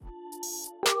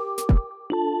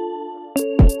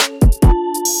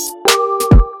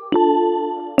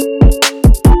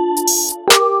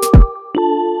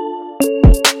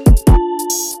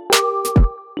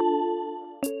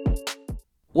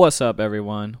What's up,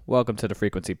 everyone? Welcome to the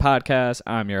Frequency Podcast.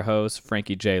 I'm your host,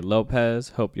 Frankie J. Lopez.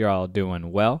 Hope you're all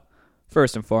doing well.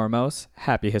 First and foremost,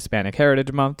 happy Hispanic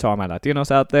Heritage Month to all my Latinos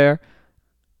out there.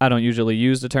 I don't usually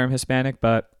use the term Hispanic,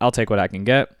 but I'll take what I can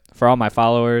get. For all my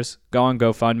followers, go on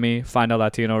GoFundMe, find a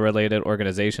Latino-related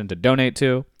organization to donate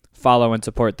to, follow and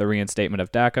support the reinstatement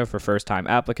of DACA for first-time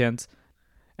applicants,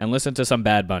 and listen to some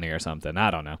Bad Bunny or something.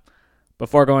 I don't know.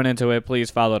 Before going into it,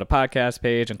 please follow the podcast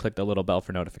page and click the little bell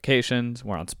for notifications.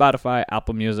 We're on Spotify,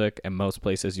 Apple Music, and most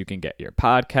places you can get your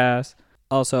podcasts.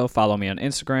 Also, follow me on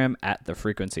Instagram at the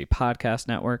Frequency Podcast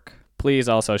Network. Please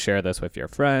also share this with your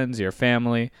friends, your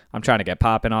family. I'm trying to get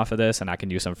popping off of this, and I can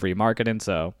use some free marketing,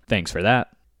 so thanks for that.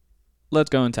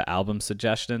 Let's go into album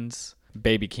suggestions.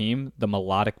 Baby Keem, The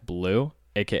Melodic Blue,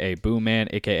 a.k.a. Boo Man,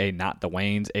 a.k.a. Not the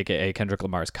Waynes, a.k.a. Kendrick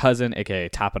Lamar's cousin, a.k.a.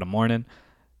 Top of the Morning.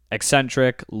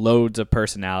 Eccentric, loads of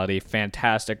personality,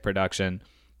 fantastic production.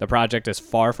 The project is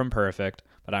far from perfect,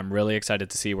 but I'm really excited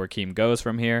to see where Keem goes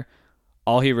from here.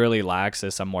 All he really lacks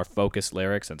is some more focused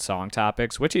lyrics and song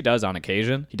topics, which he does on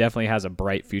occasion. He definitely has a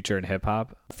bright future in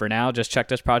hip-hop. For now, just check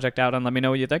this project out and let me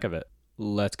know what you think of it.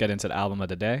 Let's get into the album of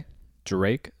the day.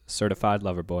 Drake, Certified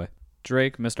Lover Boy.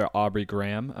 Drake, Mr. Aubrey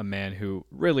Graham, a man who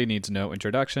really needs no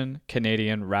introduction,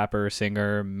 Canadian rapper,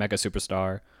 singer, mega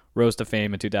superstar, rose to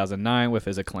fame in 2009 with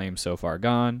his acclaim So Far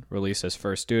Gone, released his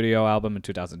first studio album in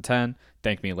 2010,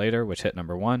 Thank Me Later, which hit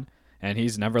number 1, and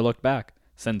he's never looked back.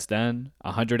 Since then,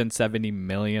 170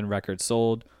 million records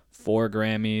sold, 4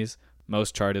 Grammys,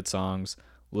 most charted songs,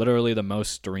 literally the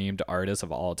most streamed artist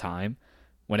of all time.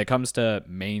 When it comes to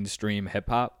mainstream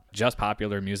hip-hop, just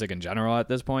popular music in general at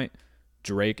this point,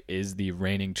 Drake is the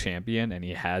reigning champion, and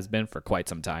he has been for quite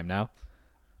some time now.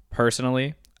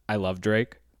 Personally, I love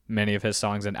Drake. Many of his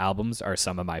songs and albums are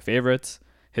some of my favorites.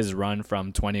 His run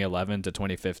from 2011 to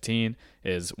 2015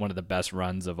 is one of the best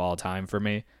runs of all time for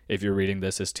me. If you're reading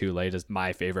This Is Too Late is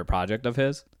my favorite project of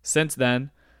his. Since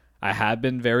then, I have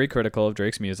been very critical of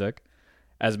Drake's music.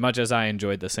 As much as I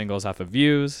enjoyed the singles off of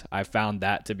Views, I found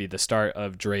that to be the start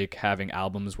of Drake having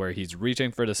albums where he's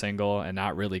reaching for the single and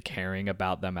not really caring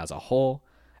about them as a whole.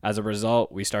 As a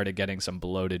result, we started getting some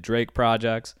bloated Drake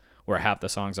projects where half the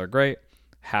songs are great,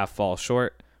 half fall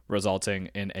short, resulting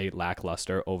in a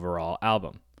lackluster overall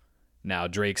album. Now,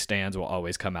 Drake stans will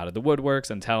always come out of the woodworks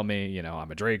and tell me, I'm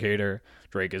a Drake hater,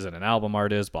 Drake isn't an album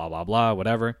artist, blah, blah, blah,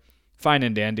 whatever. Fine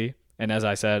and dandy. And as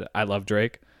I said, I love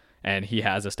Drake, and he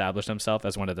has established himself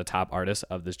as one of the top artists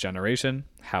of this generation.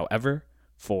 However,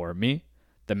 for me,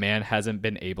 the man hasn't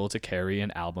been able to carry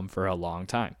an album for a long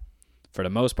time. For the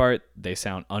most part, they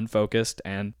sound unfocused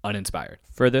and uninspired.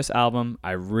 For this album,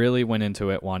 I really went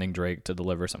into it wanting Drake to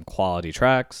deliver some quality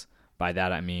tracks. By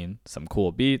that I mean some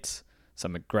cool beats,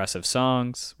 some aggressive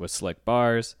songs with slick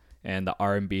bars, and the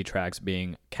R&B tracks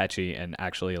being catchy and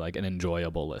actually like an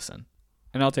enjoyable listen.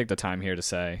 And I'll take the time here to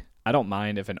say, I don't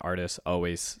mind if an artist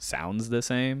always sounds the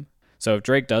same. So if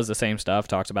Drake does the same stuff,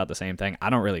 talks about the same thing, I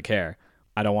don't really care.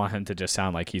 I don't want him to just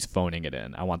sound like he's phoning it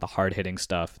in. I want the hard-hitting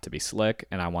stuff to be slick,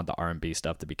 and I want the R&B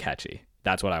stuff to be catchy.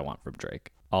 That's what I want from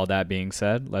Drake. All that being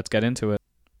said, let's get into it.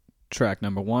 Track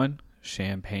number 1,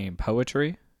 Champagne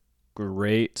Poetry.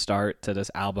 Great start to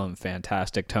this album,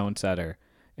 fantastic tone setter.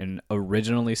 An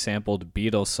originally sampled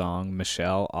Beatles song,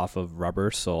 Michelle, off of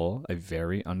Rubber Soul, a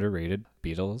very underrated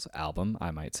Beatles album,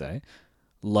 I might say.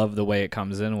 Love the way it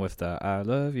comes in with the I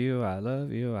love you, I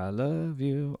love you, I love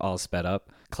you, all sped up.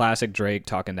 Classic Drake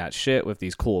talking that shit with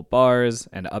these cool bars,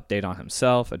 and an update on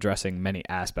himself, addressing many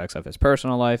aspects of his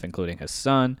personal life, including his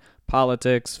son,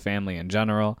 politics, family in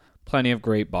general. Plenty of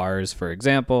great bars, for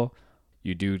example,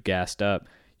 you dude gassed up,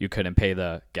 you couldn't pay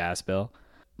the gas bill.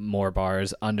 More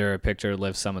bars, under a picture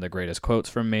lives some of the greatest quotes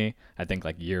from me. I think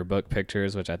like yearbook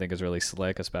pictures, which I think is really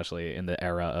slick, especially in the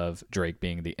era of Drake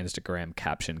being the Instagram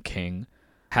caption king.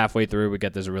 Halfway through, we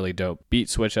get this really dope beat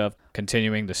switch up,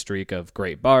 continuing the streak of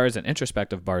great bars and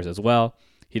introspective bars as well.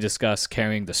 He discussed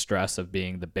carrying the stress of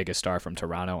being the biggest star from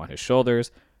Toronto on his shoulders.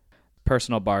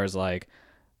 Personal bars like,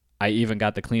 I even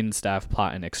got the cleaning staff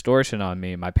plotting extortion on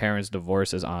me. My parents'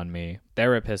 divorce is on me.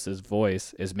 Therapist's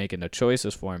voice is making the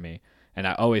choices for me. And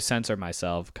I always censor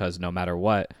myself because no matter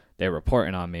what, they're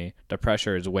reporting on me. The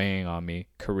pressure is weighing on me.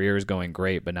 Career is going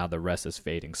great, but now the rest is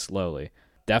fading slowly.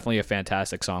 Definitely a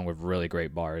fantastic song with really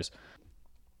great bars.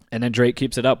 And then Drake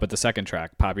keeps it up with the second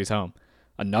track, Poppy's Home.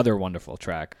 Another wonderful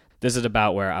track. This is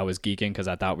about where I was geeking because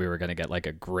I thought we were going to get like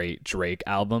a great Drake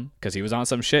album because he was on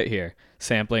some shit here.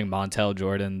 Sampling Montel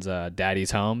Jordan's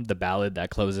Daddy's Home, the ballad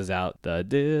that closes out the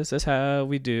This Is How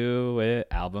We Do It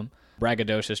album.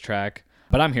 Braggadocious track,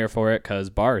 but I'm here for it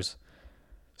because bars.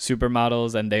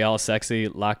 supermodels and they all sexy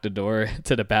lock the door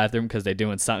to the bathroom because they're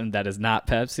doing something that is not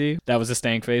Pepsi. That was a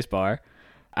stank face bar.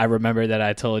 I remember that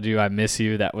I told you I miss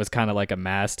you. That was kind of like a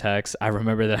mass text. I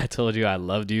remember that I told you I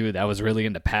loved you. That was really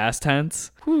in the past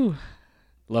tense. Whew.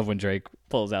 Love when Drake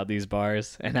pulls out these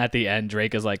bars. And at the end,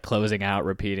 Drake is like closing out,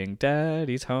 repeating,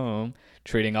 "Daddy's home,"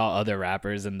 treating all other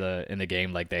rappers in the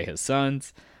game like they his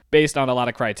sons. Based on a lot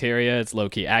of criteria, it's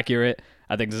low-key accurate.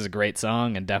 I think this is a great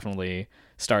song and definitely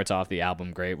starts off the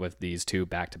album great with these two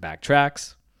back-to-back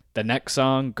tracks. The next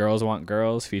song, Girls Want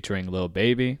Girls, featuring Lil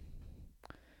Baby.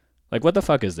 Like, what the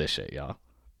fuck is this shit, y'all?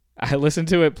 I listened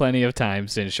to it plenty of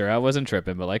times, and sure, I wasn't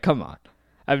tripping, but like, come on.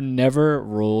 I've never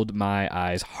rolled my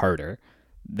eyes harder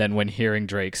than when hearing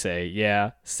Drake say,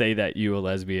 "Yeah, say that you a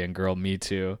lesbian, girl, me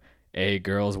too. Hey,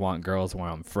 girls want girls where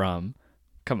I'm from."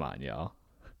 Come on, y'all.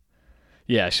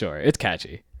 Yeah, sure, it's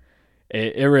catchy.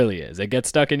 It really is. It gets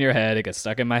stuck in your head. It gets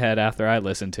stuck in my head after I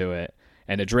listen to it.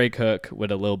 And a Drake hook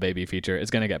with a Lil Baby feature is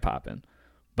going to get popping.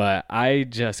 But I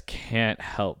just can't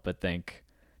help but think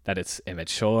that it's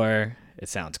immature, it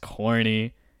sounds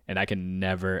corny, and I can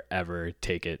never, ever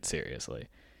take it seriously.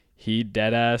 He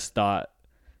deadass thought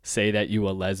 "say that you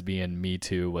a lesbian, me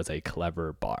too" was a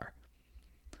clever bar.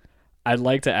 I'd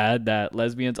like to add that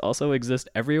lesbians also exist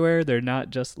everywhere. They're not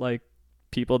just like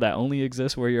people that only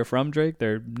exist where you're from, Drake.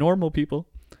 They're normal people.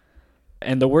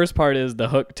 And the worst part is the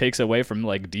hook takes away from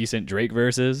like decent Drake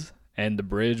verses and the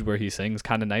bridge where he sings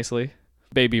kind of nicely.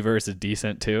 Baby verse is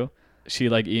decent too. She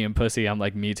like eating pussy, I'm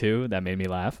like me too. That made me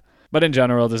laugh. But in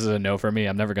general, this is a no for me.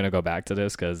 I'm never going to go back to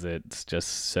this because it's just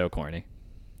so corny.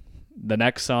 The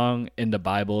next song, In the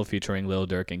Bible, featuring Lil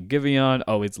Durk and Giveon.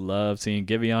 Always love seeing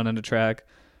Giveon on the track.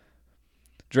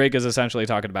 Drake is essentially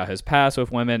talking about his past with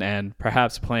women and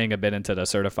perhaps playing a bit into the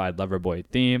certified lover boy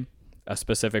theme, a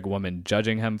specific woman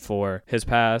judging him for his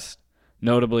past,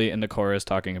 notably in the chorus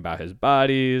talking about his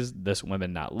bodies, this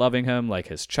woman not loving him like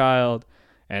his child,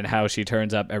 and how she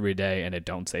turns up every day and it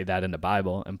don't say that in the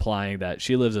Bible, implying that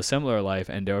she lives a similar life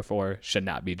and therefore should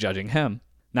not be judging him.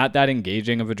 Not that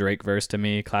engaging of a Drake verse to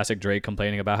me, classic Drake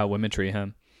complaining about how women treat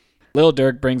him. Lil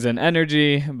Durk brings in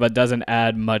energy, but doesn't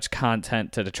add much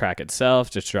content to the track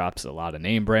itself, just drops a lot of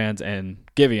name brands. And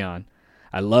Giveon,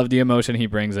 I love the emotion he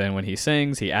brings in when he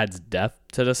sings. He adds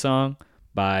depth to the song.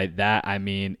 By that, I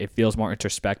mean it feels more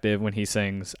introspective when he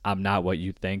sings, "I'm not what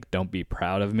you think, don't be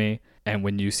proud of me. And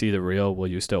when you see the real, will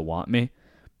you still want me?"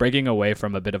 Breaking away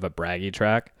from a bit of a braggy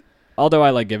track. Although I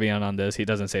like Giveon on this, he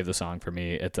doesn't save the song for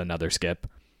me. It's another skip.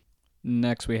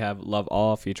 Next, we have Love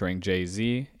All featuring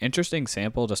Jay-Z. Interesting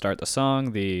sample to start the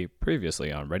song, the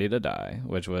previously on Ready to Die,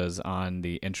 which was on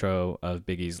the intro of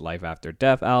Biggie's Life After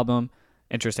Death album.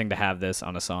 Interesting to have this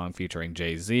on a song featuring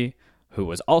Jay-Z, who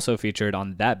was also featured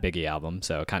on that Biggie album,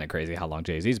 so kind of crazy how long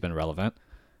Jay-Z's been relevant.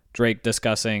 Drake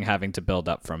discussing having to build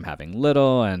up from having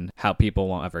little and how people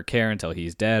won't ever care until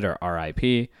he's dead or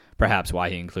RIP, perhaps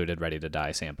why he included Ready to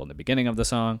Die sample in the beginning of the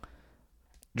song.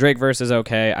 Drake verse is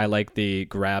okay. I like the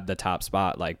grab the top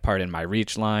spot, like "pardon my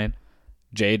reach" line.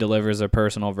 Jay delivers a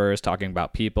personal verse talking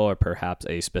about people or perhaps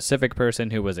a specific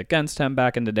person who was against him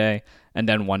back in the day and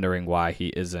then wondering why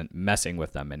he isn't messing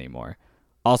with them anymore.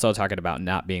 Also talking about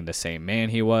not being the same man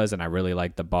he was, and I really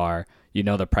like the bar, "You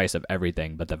know the price of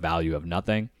everything but the value of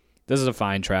nothing." This is a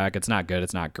fine track. It's not good.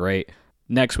 It's not great.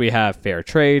 Next we have Fair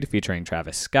Trade featuring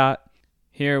Travis Scott.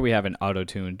 Here we have an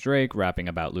auto-tuned Drake rapping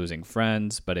about losing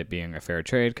friends, but it being a fair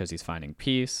trade because he's finding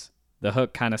peace. The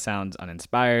hook kind of sounds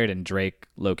uninspired, and Drake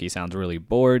low-key sounds really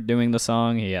bored doing the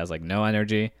song. He has like no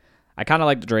energy. I kind of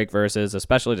like the Drake verses,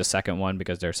 especially the second one,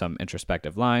 because there's some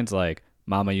introspective lines like,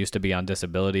 "Mama used to be on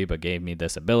disability but gave me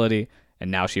this ability, and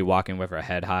now she walking with her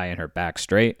head high and her back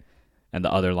straight." And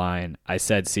the other line, "I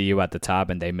said see you at the top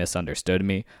and they misunderstood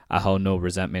me. I hold no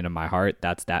resentment in my heart.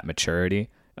 That's that maturity.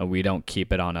 And we don't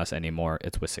keep it on us anymore.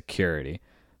 It's with security."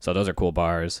 So those are cool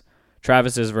bars.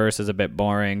 Travis's verse is a bit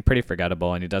boring, pretty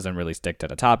forgettable, and he doesn't really stick to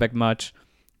the topic much.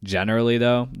 Generally,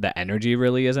 though, the energy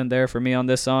really isn't there for me on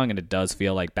this song, and it does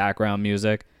feel like background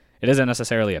music. It isn't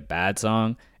necessarily a bad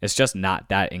song. It's just not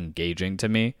that engaging to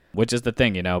me, which is the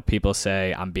thing, you know. People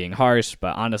say I'm being harsh,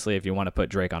 but honestly, if you want to put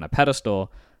Drake on a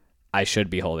pedestal, I should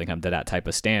be holding him to that type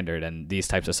of standard, and these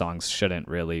types of songs shouldn't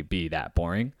really be that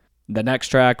boring. The next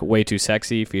track, Way Too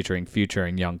Sexy, featuring Future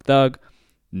and Young Thug,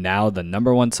 now the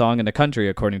 #1 song in the country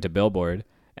according to Billboard,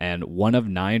 and one of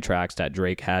 9 tracks that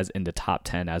Drake has in the top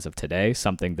 10 as of today,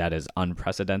 something that is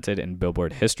unprecedented in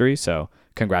Billboard history, so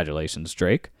congratulations,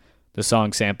 Drake. The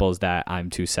song samples that "I'm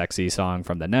Too Sexy" song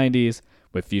from the 90s,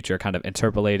 with Future kind of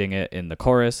interpolating it in the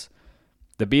chorus.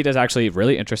 The beat is actually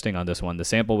really interesting on this one. The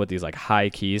sample with these like high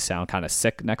keys sound kind of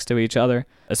sick next to each other,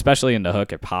 especially in the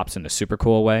hook. It pops in a super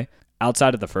cool way.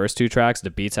 Outside of the first two tracks, the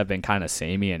beats have been kind of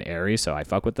samey and airy, so I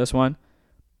fuck with this one.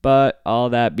 But all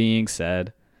that being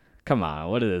said, come on,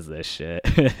 what is this shit?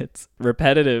 It's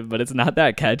repetitive, but it's not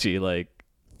that catchy. Like,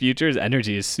 Future's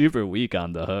energy is super weak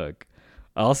on the hook.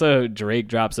 Also, Drake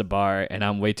drops a bar, and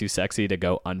I'm way too sexy to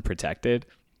go unprotected.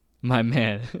 My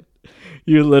man,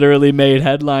 you literally made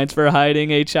headlines for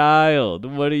hiding a child.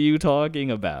 What are you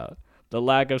talking about? The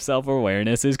lack of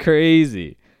self-awareness is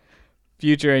crazy.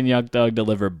 Future and Young Thug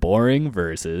deliver boring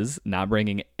verses, not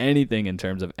bringing anything in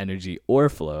terms of energy or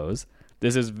flows.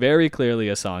 This is very clearly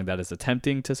a song that is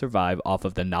attempting to survive off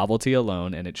of the novelty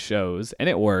alone, and it shows, and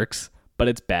it works, but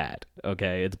it's bad,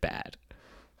 okay? It's bad.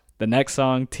 The next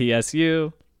song,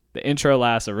 TSU, the intro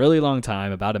lasts a really long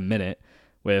time, about a minute,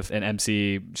 with an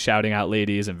MC shouting out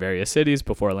ladies in various cities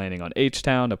before landing on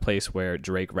H-Town, a place where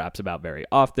Drake raps about very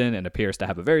often and appears to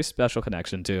have a very special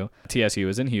connection to. TSU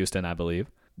is in Houston, I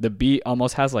believe. The beat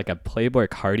almost has like a Playboi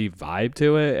Carti vibe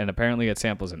to it, and apparently it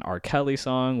samples an R. Kelly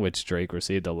song, which Drake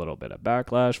received a little bit of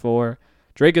backlash for.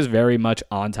 Drake is very much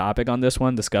on topic on this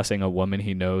one, discussing a woman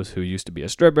he knows who used to be a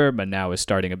stripper, but now is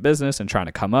starting a business and trying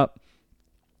to come up.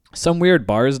 Some weird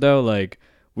bars, though, like,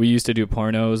 we used to do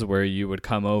pornos where you would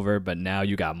come over, but now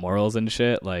you got morals and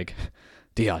shit. Like,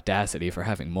 the audacity for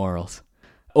having morals.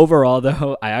 Overall,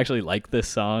 though, I actually like this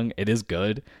song. It is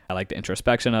good. I like the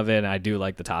introspection of it, and I do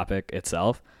like the topic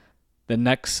itself. The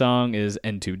next song is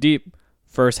N Too Deep.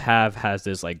 First half has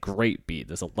this like great beat,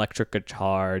 this electric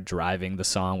guitar driving the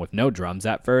song with no drums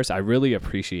at first. I really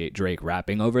appreciate Drake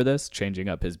rapping over this, changing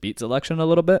up his beat selection a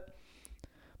little bit.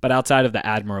 But outside of the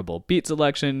admirable beat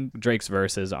selection, Drake's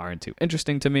verses aren't too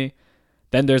interesting to me.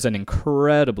 Then there's an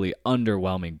incredibly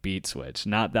underwhelming beat switch.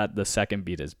 Not that the second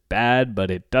beat is bad, but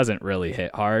it doesn't really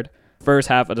hit hard. First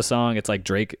half of the song, it's like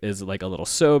Drake is like a little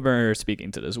sober,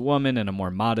 speaking to this woman in a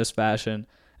more modest fashion.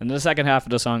 And the second half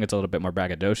of the song, it's a little bit more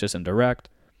braggadocious and direct.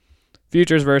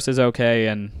 Future's verse is okay,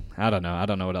 and I don't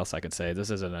know what else I could say.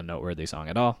 This isn't a noteworthy song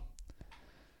at all.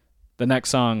 The next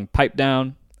song, Pipe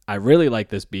Down. I really like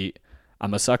this beat.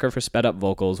 I'm a sucker for sped up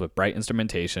vocals with bright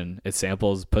instrumentation. It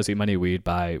samples Pussy Money Weed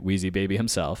by Weezy Baby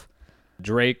himself.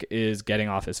 Drake is getting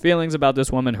off his feelings about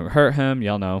this woman who hurt him.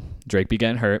 Y'all know, Drake be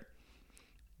getting hurt.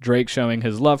 Drake showing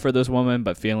his love for this woman,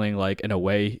 but feeling like in a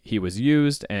way he was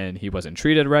used and he wasn't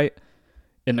treated right.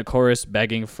 In the chorus,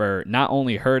 begging for not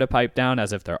only her to pipe down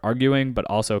as if they're arguing, but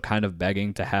also kind of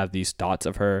begging to have these thoughts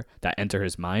of her that enter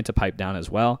his mind to pipe down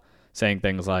as well. Saying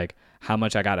things like, how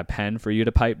much I got to pen for you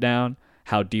to pipe down,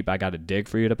 how deep I got to dig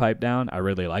for you to pipe down. I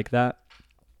really like that.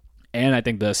 And I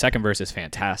think the second verse is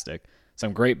fantastic.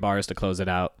 Some great bars to close it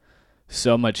out.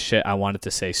 So much shit I wanted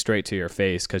to say straight to your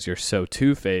face because you're so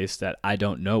two-faced that I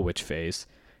don't know which face.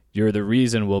 You're the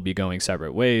reason we'll be going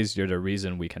separate ways. You're the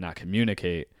reason we cannot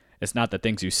communicate. It's not the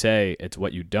things you say, it's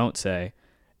what you don't say.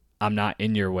 I'm not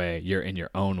in your way, you're in your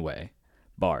own way.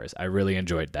 Bars. I really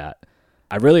enjoyed that.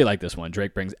 I really like this one.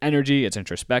 Drake brings energy, it's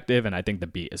introspective, and I think the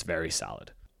beat is very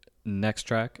solid. Next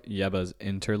track, Yebba's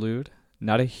Interlude.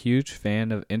 Not a huge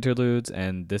fan of interludes,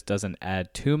 and this doesn't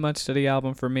add too much to the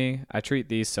album for me. I treat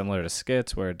these similar to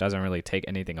skits, where it doesn't really take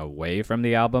anything away from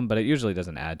the album, but it usually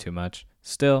doesn't add too much.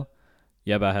 Still,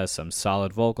 Yebba has some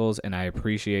solid vocals, and I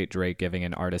appreciate Drake giving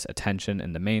an artist attention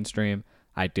in the mainstream.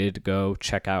 I did go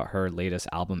check out her latest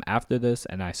album after this,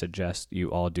 and I suggest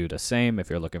you all do the same if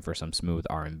you're looking for some smooth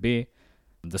R&B.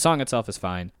 The song itself is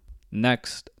fine.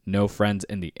 Next, No Friends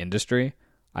in the Industry.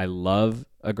 I love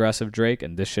aggressive Drake,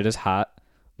 and this shit is hot.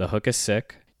 The hook is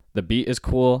sick. The beat is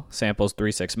cool, samples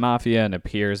 3 6 Mafia, and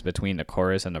appears between the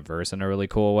chorus and the verse in a really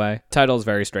cool way. Title is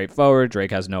very straightforward.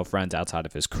 Drake has no friends outside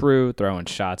of his crew, throwing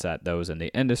shots at those in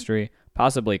the industry.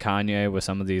 Possibly Kanye with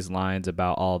some of these lines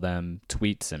about all them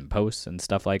tweets and posts and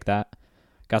stuff like that.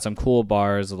 Got some cool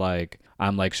bars like,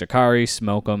 I'm like Sha'Carri,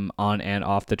 smoke 'em on and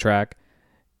off the track,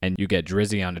 and you get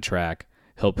Drizzy on the track.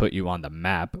 He'll put you on the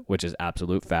map, which is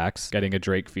absolute facts. Getting a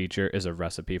Drake feature is a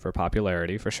recipe for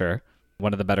popularity, for sure.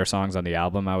 One of the better songs on the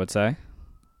album, I would say.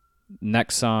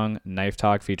 Next song, Knife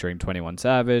Talk featuring 21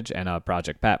 Savage and a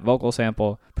Project Pat vocal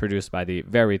sample produced by the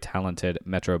very talented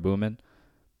Metro Boomin.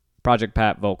 Project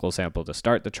Pat vocal sample to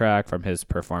start the track from his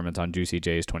performance on Juicy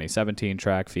J's 2017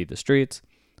 track, Feed the Streets.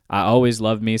 I always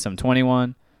loved me some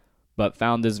 21, but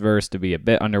found this verse to be a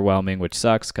bit underwhelming, which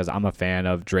sucks because I'm a fan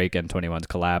of Drake and 21's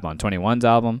collab on 21's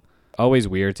album. Always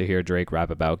weird to hear Drake rap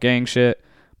about gang shit.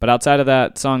 But outside of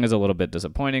that, song is a little bit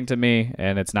disappointing to me,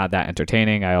 and it's not that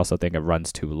entertaining. I also think it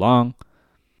runs too long.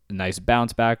 Nice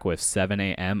bounce back with 7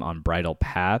 a.m. on Bridal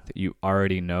Path. You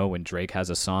already know when Drake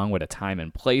has a song with a time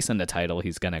and place in the title,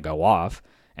 he's going to go off,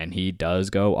 and he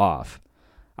does go off.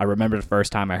 I remember the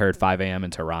first time I heard 5 a.m. in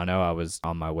Toronto, I was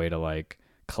on my way to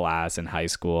class in high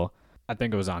school. I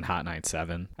think it was on Hot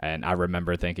 97. And I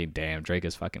remember thinking, damn, Drake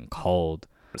is fucking cold.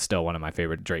 Still one of my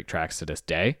favorite Drake tracks to this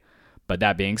day. But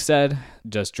that being said,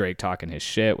 just Drake talking his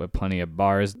shit with plenty of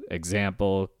bars.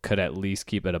 Example, could at least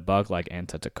keep it a buck like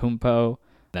Antetokounmpo.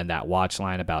 Then that watch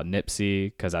line about Nipsey,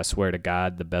 because I swear to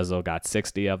God, the bezel got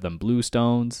 60 of them blue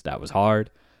stones. That was hard.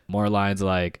 More lines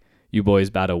like, you boys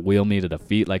about to wheel me to the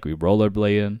feet like we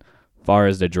rollerblading. Far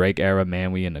as the Drake era,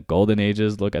 man, we in the golden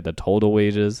ages. Look at the total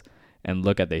wages and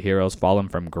look at the heroes falling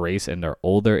from grace in their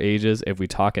older ages. If we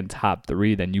talk in top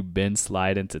 3, then you been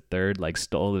sliding to 3rd like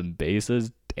stolen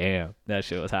bases. Damn, that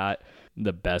shit was hot.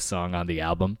 The best song on the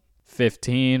album.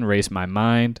 15, Race My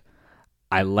Mind.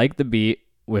 I like the beat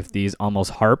with these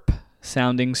almost harp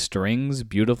sounding strings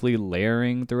beautifully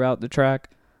layering throughout the track.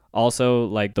 Also,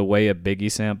 like the way a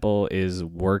Biggie sample is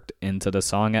worked into the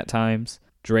song at times.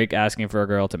 Drake asking for a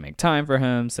girl to make time for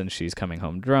him since she's coming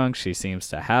home drunk. She seems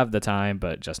to have the time,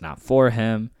 but just not for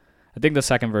him. I think the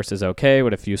second verse is okay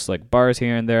with a few slick bars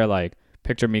here and there, like,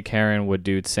 picture me caring what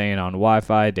dudes saying on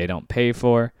Wi-Fi they don't pay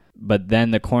for. But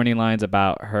then the corny lines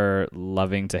about her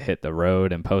loving to hit the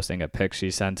road and posting a pic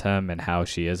she sent him and how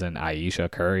she isn't Aisha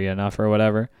Curry enough or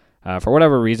whatever. For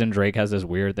whatever reason, Drake has this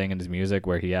weird thing in his music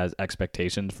where he has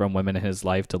expectations from women in his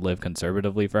life to live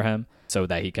conservatively for him so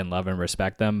that he can love and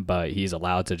respect them, but he's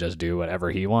allowed to just do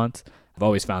whatever he wants. I've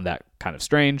always found that kind of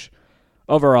strange.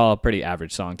 Overall, pretty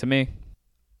average song to me.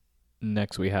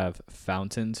 Next, we have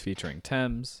Fountains featuring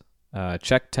Tems.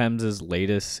 Check Tems'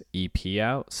 latest EP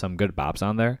out. Some good bops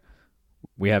on there.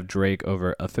 We have Drake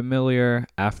over a familiar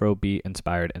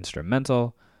Afrobeat-inspired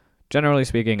instrumental. Generally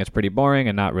speaking, it's pretty boring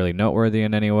and not really noteworthy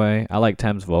in any way. I like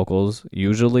Tems' vocals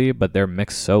usually, but they're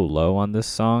mixed so low on this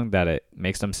song that it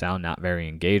makes them sound not very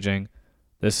engaging.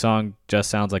 This song just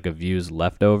sounds like a Views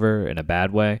leftover in a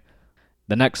bad way.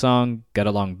 The next song, Get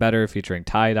Along Better, featuring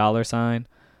Ty Dolla $ign.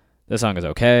 This song is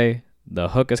okay. The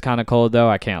hook is kind of cold though,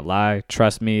 I can't lie.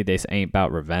 Trust me, this ain't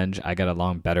about revenge. I get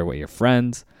along better with your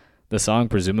friends. The song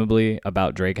presumably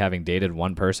about Drake having dated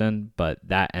one person, but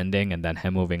that ending and then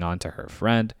him moving on to her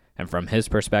friend. And from his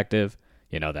perspective,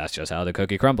 that's just how the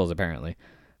cookie crumbles apparently.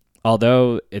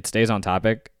 Although it stays on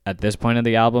topic, at this point in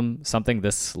the album, something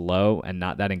this slow and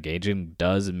not that engaging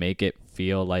does make it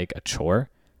feel like a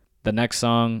chore. The next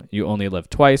song, You Only Live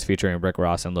Twice, featuring Rick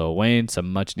Ross and Lil Wayne,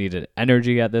 some much needed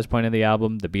energy at this point in the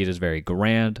album. The beat is very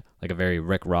grand, like a very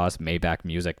Rick Ross Maybach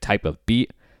music type of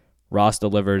beat. Ross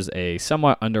delivers a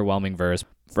somewhat underwhelming verse.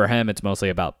 For him, it's mostly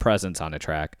about presence on a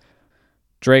track.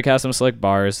 Drake has some slick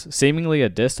bars, seemingly a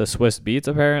diss to Swizz Beatz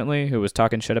apparently, who was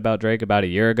talking shit about Drake about a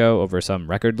year ago over some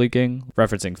record leaking,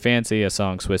 referencing Fancy, a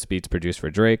song Swizz Beatz produced for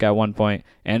Drake at one point,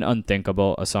 and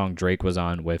Unthinkable, a song Drake was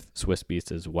on with Swizz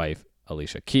Beatz' wife,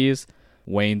 Alicia Keys.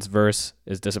 Wayne's verse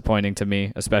is disappointing to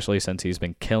me, especially since he's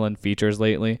been killing features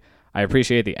lately. I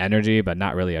appreciate the energy, but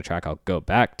not really a track I'll go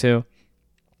back to.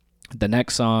 The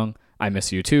next song, I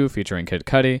Miss You Too, featuring Kid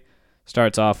Cudi,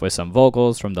 starts off with some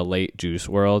vocals from the late Juice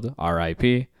WRLD,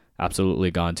 R.I.P.,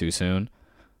 absolutely gone too soon.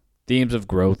 Themes of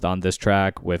growth on this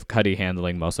track, with Cudi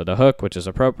handling most of the hook, which is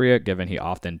appropriate given he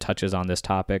often touches on this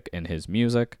topic in his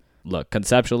music. Look,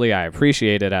 conceptually I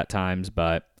appreciate it at times,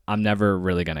 but I'm never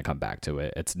really going to come back to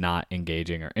it. It's not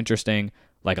engaging or interesting.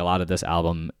 Like a lot of this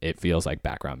album, it feels like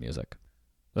background music.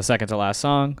 The second to last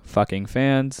song, Fucking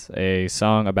Fans, a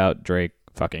song about Drake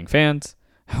fucking fans,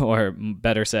 or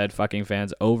better said, fucking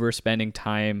fans overspending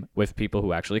time with people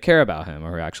who actually care about him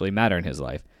or who actually matter in his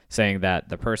life, saying that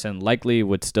the person likely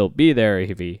would still be there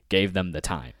if he gave them the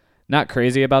time. Not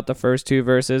crazy about the first 2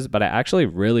 verses, but I actually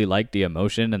really like the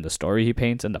emotion and the story he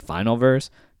paints in the final verse,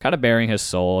 kind of bearing his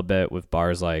soul a bit with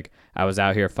bars like, I was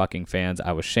out here fucking fans,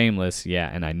 I was shameless, yeah,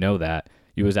 and I know that.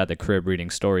 You was at the crib reading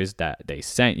stories that they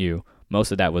sent you.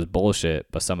 Most of that was bullshit,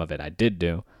 but some of it I did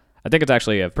do. I think it's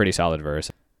actually a pretty solid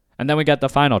verse. And then we got the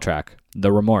final track,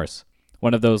 The Remorse.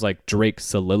 One of those like Drake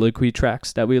soliloquy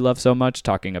tracks that we love so much,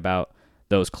 talking about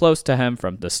those close to him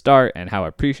from the start and how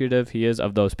appreciative he is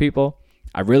of those people.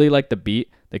 I really like the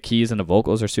beat. The keys and the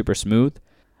vocals are super smooth.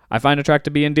 I find the track to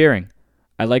be endearing.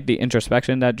 I like the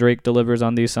introspection that Drake delivers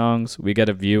on these songs. We get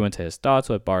a view into his thoughts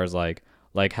with bars like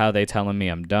how they telling me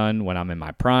I'm done when I'm in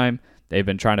my prime. They've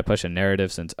been trying to push a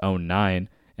narrative since 2009,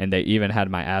 and they even had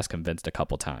my ass convinced a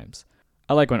couple times.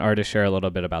 I like when artists share a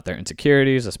little bit about their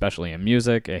insecurities, especially in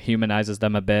music. It humanizes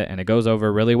them a bit, and it goes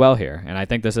over really well here, and I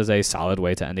think this is a solid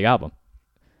way to end the album.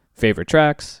 Favorite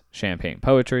tracks, Champagne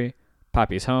Poetry,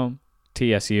 Poppy's Home,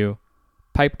 TSU,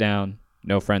 Pipe Down,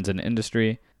 No Friends in the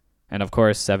Industry, and of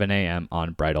course 7 a.m.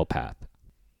 on Bridal Path.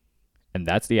 And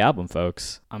that's the album,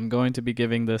 folks. I'm going to be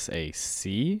giving this a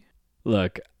C.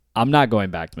 Look, I'm not going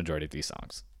back to the majority of these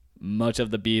songs. Much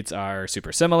of the beats are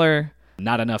super similar.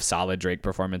 Not enough solid Drake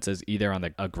performances either on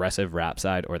the aggressive rap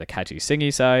side or the catchy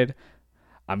singy side.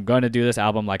 I'm going to do this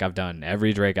album like I've done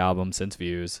every Drake album since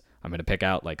Views. I'm going to pick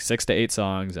out like 6 to 8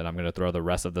 songs and I'm going to throw the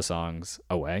rest of the songs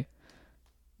away.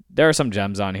 There are some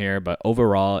gems on here, but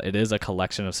overall it is a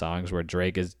collection of songs where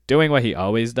Drake is doing what he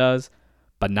always does,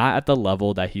 but not at the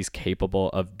level that he's capable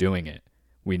of doing it.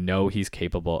 We know he's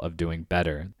capable of doing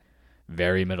better.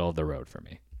 Very middle of the road for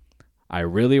me. I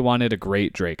really wanted a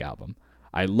great Drake album.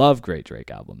 I love great Drake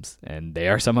albums, and they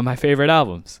are some of my favorite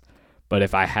albums. But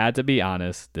if I had to be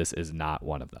honest, this is not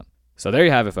one of them. So there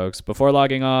you have it, folks. Before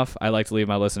logging off, I like to leave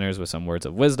my listeners with some words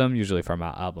of wisdom, usually from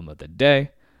my album of the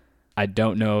day. I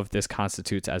don't know if this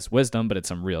constitutes as wisdom, but it's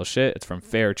some real shit. It's from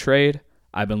Fair Trade.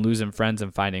 I've been losing friends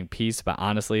and finding peace, but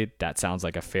honestly, that sounds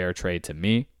like a fair trade to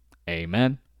me.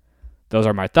 Amen. Those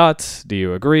are my thoughts. Do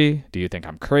you agree? Do you think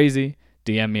I'm crazy?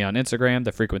 DM me on Instagram,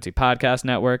 the Frequency Podcast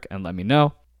Network, and let me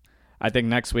know. I think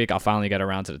next week I'll finally get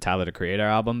around to the Tyler the Creator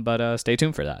album, but stay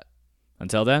tuned for that.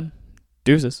 Until then,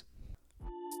 deuces.